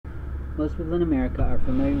Most people in America are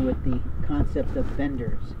familiar with the concept of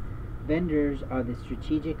vendors. Vendors are the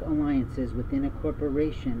strategic alliances within a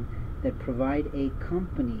corporation that provide a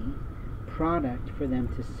company product for them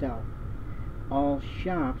to sell. All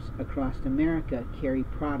shops across America carry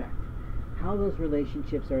product. How those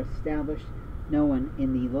relationships are established, no one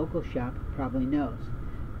in the local shop probably knows.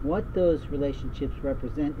 What those relationships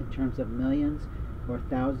represent in terms of millions or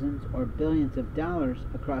thousands or billions of dollars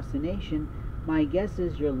across the nation, my guess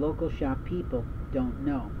is your local shop people don't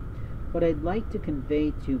know. What I'd like to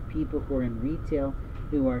convey to people who are in retail,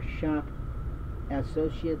 who are shop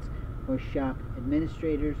associates or shop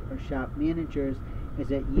administrators or shop managers, is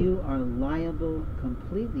that you are liable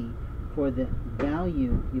completely for the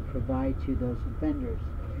value you provide to those vendors.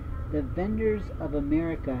 The vendors of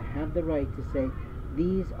America have the right to say,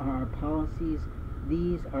 these are our policies,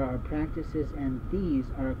 these are our practices, and these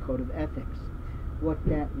are our code of ethics. What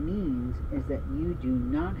that means is that you do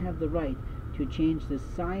not have the right to change the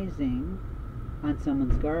sizing on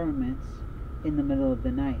someone's garments in the middle of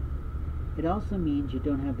the night. It also means you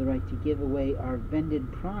don't have the right to give away our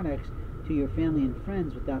vended products to your family and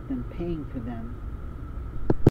friends without them paying for them.